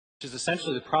is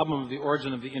essentially the problem of the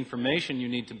origin of the information you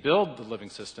need to build the living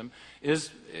system,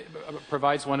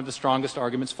 provides one of the strongest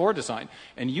arguments for design.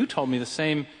 And you told me the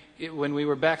same when we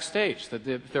were backstage, that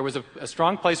if there was a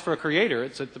strong place for a creator,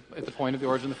 it's at the point of the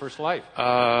origin of the first life.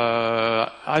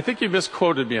 I think you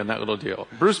misquoted me on that little deal.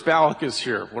 Bruce Ballack is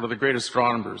here, one of the great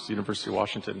astronomers at the University of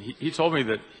Washington. He told me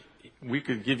that we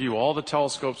could give you all the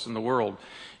telescopes in the world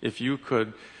if you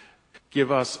could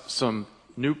give us some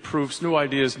new proofs, new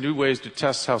ideas, new ways to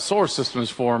test how solar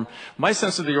systems form. My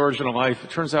sense of the origin of life,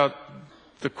 it turns out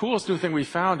the coolest new thing we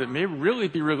found, it may really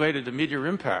be related to meteor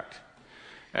impact.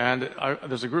 And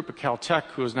there's a group at Caltech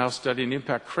who is now studying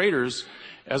impact craters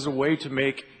as a way to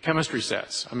make chemistry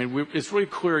sets. I mean, it's really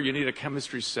clear you need a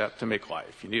chemistry set to make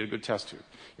life. You need a good test tube.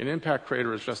 An impact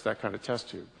crater is just that kind of test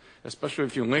tube. Especially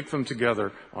if you link them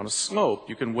together on a slope,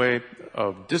 you can weigh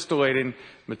distillating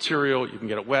material, you can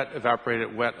get it wet, evaporate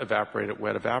it, wet, evaporate it,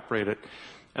 wet, evaporate it.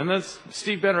 And then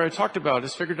Steve Benner I talked about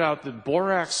has figured out that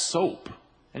borax soap.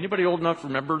 Anybody old enough to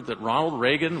remember that Ronald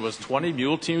Reagan was 20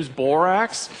 mule teams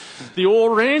borax? The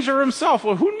old ranger himself.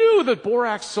 Well, who knew that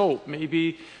borax soap may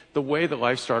be the way that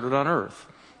life started on Earth?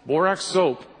 Borax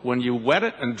soap, when you wet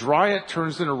it and dry it,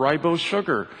 turns into ribose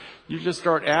sugar. You just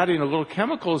start adding a little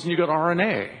chemicals and you get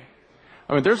RNA.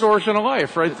 I mean, there's origin of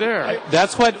life right there.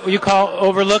 That's what you call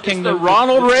overlooking the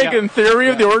Ronald Reagan theory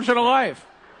of the origin of life.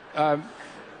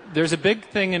 There's a big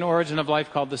thing in origin of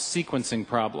life called the sequencing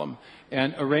problem.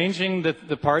 And arranging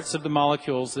the parts of the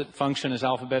molecules that function as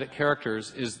alphabetic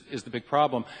characters is the big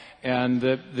problem. And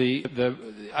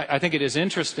I think it is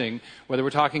interesting, whether we're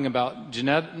talking about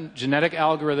genetic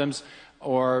algorithms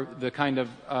or the kind of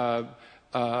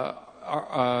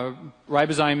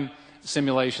ribozyme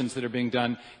simulations that are being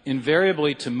done,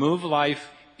 invariably to move life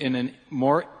in a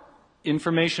more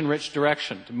information-rich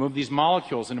direction, to move these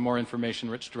molecules in a more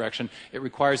information-rich direction, it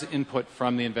requires input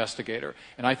from the investigator.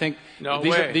 And I think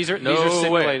these are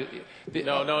simulated.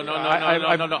 No.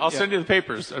 I'll send you the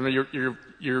papers. I mean,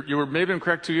 you were maybe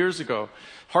incorrect 2 years ago.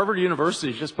 Harvard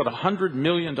University just put $100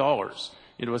 million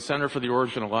into a Center for the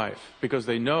Origin of Life because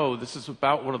they know this is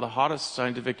about one of the hottest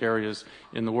scientific areas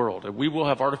in the world. And we will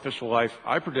have artificial life,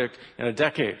 I predict, in a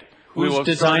decade. Who's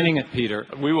designing it, Peter?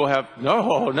 We will have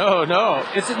no.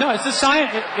 It's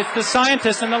the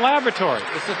scientists in the laboratory.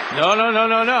 No.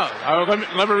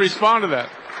 Let me respond to that.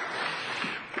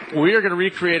 We are going to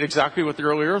recreate exactly what the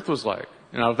early Earth was like.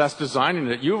 Now, if that's designing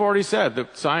it, you've already said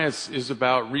that science is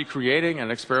about recreating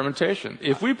and experimentation.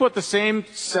 If we put the same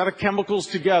set of chemicals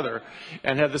together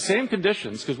and have the same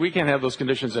conditions, because we can't have those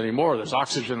conditions anymore, there's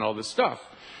oxygen and all this stuff,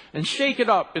 and shake it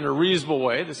up in a reasonable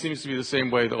way, that seems to be the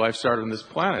same way that life started on this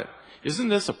planet, isn't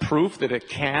this a proof that it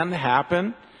can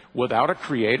happen without a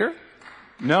creator?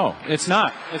 No, it's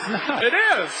not. It's not. It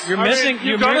is.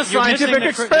 You've done a scientific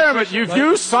experiment. You've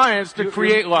used science to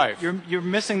create life. You're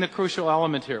missing the crucial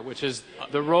element here, which is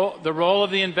the role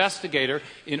of the investigator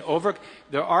in the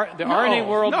RNA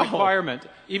world requirement.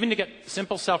 Even to get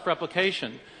simple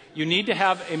self-replication, you need to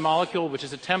have a molecule which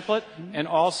is a template and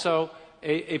also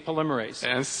a polymerase.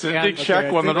 And Cindy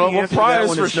Check won the Nobel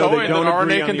Prize for showing that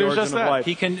RNA can do just that.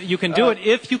 You can do it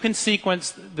if you can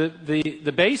sequence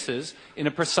the bases in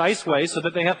a precise way so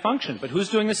that they have function. But who's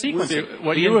doing the sequencing?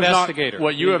 What you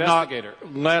have not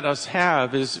let us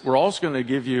have is we're also going to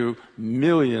give you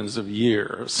millions of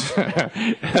years.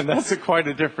 And that's quite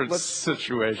a different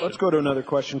situation. Let's go to another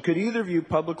question. Could either of you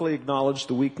publicly acknowledge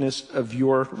the weakness of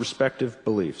your respective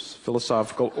beliefs,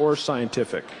 philosophical or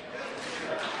scientific?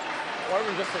 Why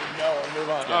don't we just say no and move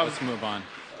on? Yeah, let's move on.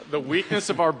 The weakness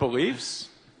of our beliefs?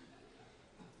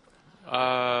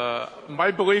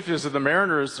 My belief is that the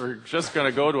Mariners are just going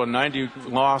to go to a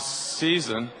 90-loss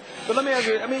season. But let me ask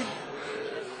you,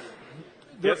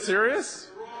 Get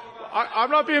serious? I'm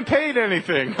not being paid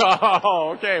anything.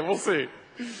 Oh, okay, we'll see.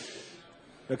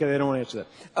 Okay, they don't want to answer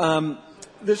that.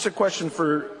 This is a question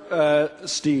for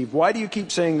Steve. Why do you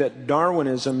keep saying that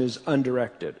Darwinism is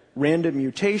undirected? Random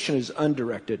mutation is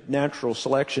undirected. Natural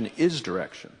selection is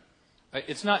direction.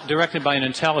 It's not directed by an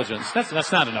intelligence.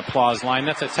 That's not an applause line.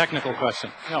 That's a technical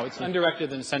question. No, it's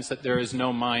undirected in the sense that there is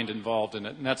no mind involved in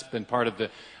it, and that's been part of the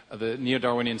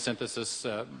neo-Darwinian synthesis.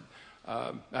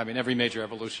 Every major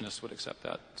evolutionist would accept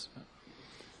that.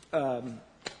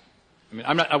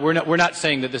 We're not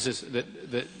saying that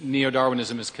that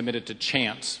neo-Darwinism is committed to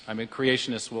chance.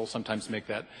 Creationists will sometimes make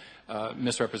that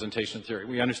misrepresentation of theory.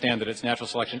 We understand that it's natural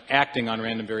selection acting on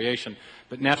random variation,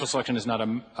 but natural selection is not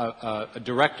a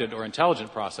directed or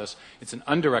intelligent process. It's an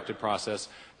undirected process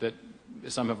that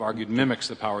some have argued mimics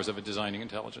the powers of a designing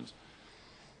intelligence.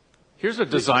 Here's a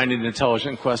design and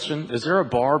intelligent question. Is there a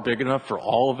bar big enough for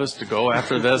all of us to go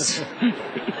after this?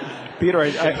 Peter,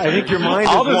 I think your mind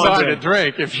I'll is design wandering. a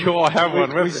drink if you all have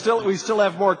one with me. We still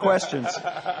have more questions.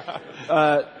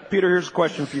 Peter, here's a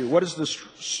question for you. What is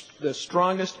the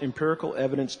strongest empirical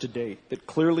evidence to date that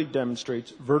clearly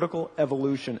demonstrates vertical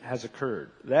evolution has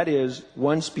occurred? That is,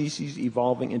 one species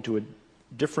evolving into a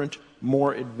different,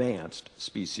 more advanced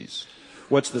species.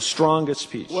 What's the strongest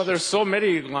piece? Well, there's so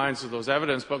many lines of those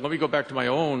evidence, but let me go back to my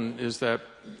own, is that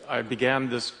I began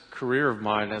this career of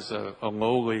mine as a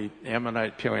lowly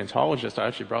ammonite paleontologist. I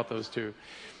actually brought those two.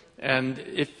 And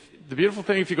the beautiful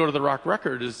thing, if you go to the rock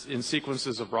record, is in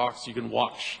sequences of rocks, you can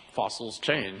watch fossils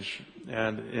change.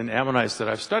 And in ammonites that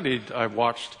I've studied, I've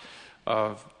watched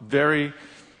very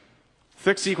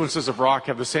thick sequences of rock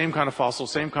have the same kind of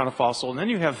fossil, and then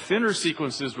you have thinner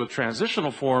sequences with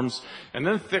transitional forms, and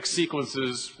then thick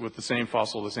sequences with the same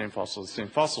fossil, the same fossil, the same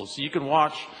fossil. So you can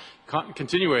watch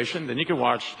continuation, then you can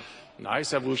watch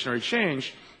nice evolutionary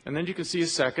change, and then you can see a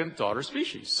second daughter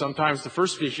species. Sometimes the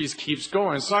first species keeps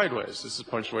going sideways. This is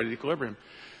punctuated equilibrium.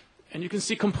 And you can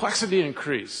see complexity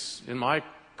increase. In my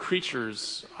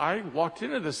creatures, I walked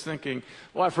into this thinking,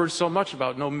 well, I've heard so much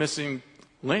about no missing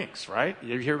links, right?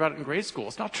 You hear about it in grade school.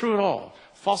 It's not true at all.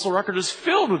 Fossil record is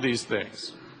filled with these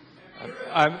things.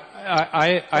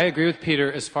 I agree with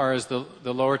Peter as far as the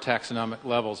lower taxonomic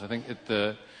levels. I think at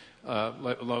the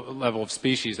level of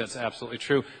species, that's absolutely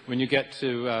true. When you get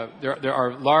to, there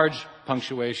are large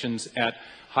punctuations at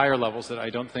higher levels that I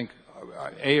don't think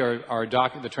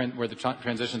where the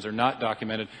transitions are not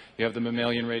documented. You have the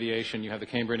mammalian radiation, you have the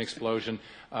Cambrian explosion.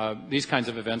 These kinds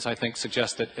of events, I think,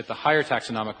 suggest that at the higher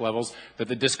taxonomic levels, that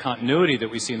the discontinuity that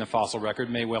we see in the fossil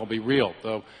record may well be real.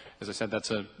 Though, as I said,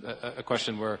 that's a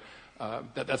question where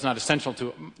that's not essential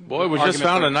to. Boy, we just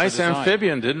found a nice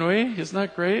amphibian, didn't we? Isn't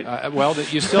that great? Well,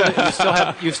 you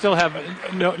still have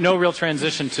no real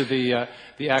transition to the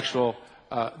actual.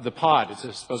 The pod.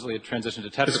 It's supposedly a transition to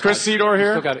tetrapod. Is Chris Sedor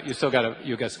here?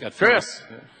 You guys got Chris.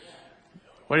 Yeah.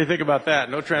 What do you think about that?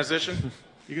 No transition?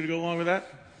 You going to go along with that?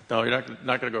 No, you're not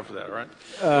going to go for that, all right?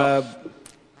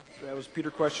 That was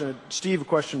Peter's question. Steve, a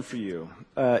question for you.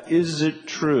 Is it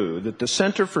true that the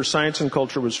Center for Science and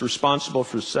Culture was responsible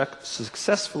for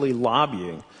successfully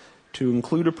lobbying to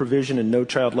include a provision in No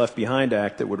Child Left Behind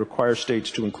Act that would require states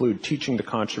to include teaching the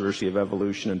controversy of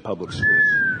evolution in public schools?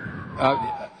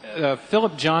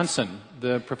 Philip Johnson,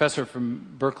 the professor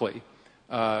from Berkeley,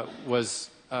 was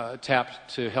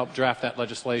tapped to help draft that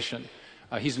legislation.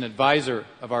 He's an advisor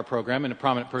of our program and a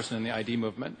prominent person in the ID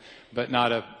movement, but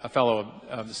not a fellow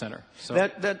of the center. So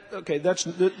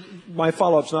my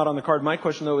follow-up's not on the card. My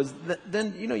question, though, is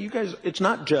then, you guys, it's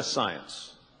not just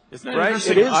science. It's not right?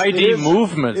 interesting. ID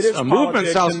movements. A movement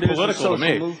sounds political to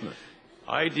me. Movement.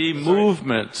 ID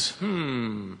movement.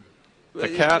 The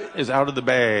cat is out of the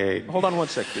bag. Hold on one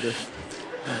sec, Peter.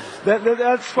 That's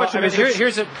the question.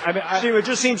 Steve, it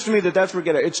just seems to me that's where we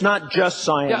get it. It's not just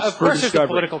science. Yeah, of course there's a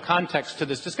political context to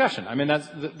this discussion. I mean, that's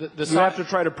you have to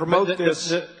try to promote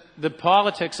this. The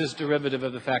politics is derivative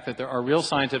of the fact that there are real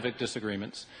scientific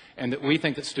disagreements, and that we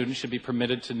think that students should be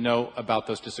permitted to know about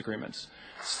those disagreements.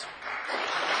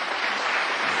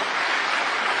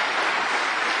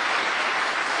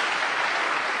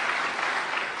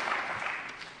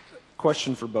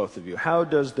 Question for both of you. How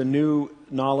does the new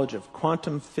knowledge of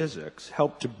quantum physics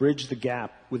help to bridge the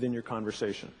gap within your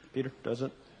conversation? Peter, does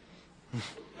it?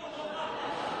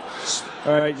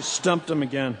 All right, you stumped him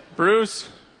again. Bruce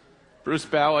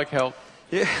Ballack helped.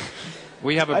 Yeah.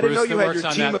 We have a Bruce that works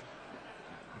on that.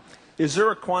 Is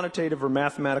there a quantitative or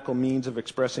mathematical means of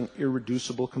expressing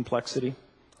irreducible complexity?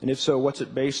 And if so, what's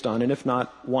it based on? And if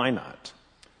not, why not?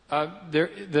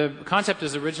 The concept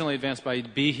as originally advanced by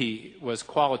Behe was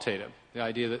qualitative, the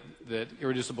idea that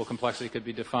irreducible complexity could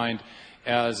be defined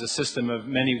as a system of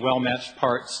many well-matched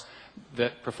parts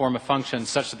that perform a function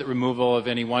such that the removal of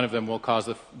any one of them will cause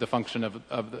the function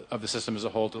of the system as a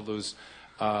whole to lose,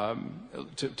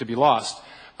 to be lost.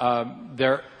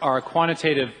 There are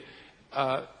quantitative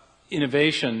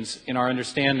innovations in our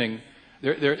understanding.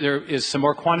 There is some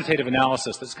more quantitative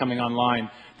analysis that's coming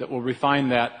online that will refine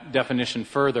that definition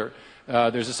further.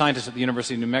 There's a scientist at the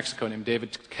University of New Mexico named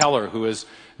David Keller who has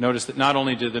noticed that not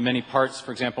only do the many parts,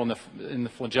 for example, in the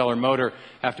flagellar motor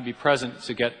have to be present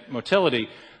to get motility,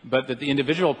 but that the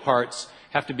individual parts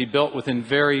have to be built within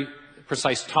very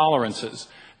precise tolerances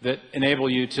that enable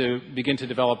you to begin to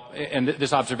develop, and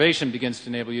this observation begins to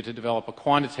enable you to develop a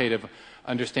quantitative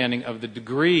understanding of the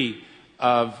degree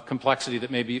of complexity that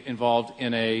may be involved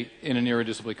in an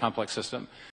irreducibly complex system.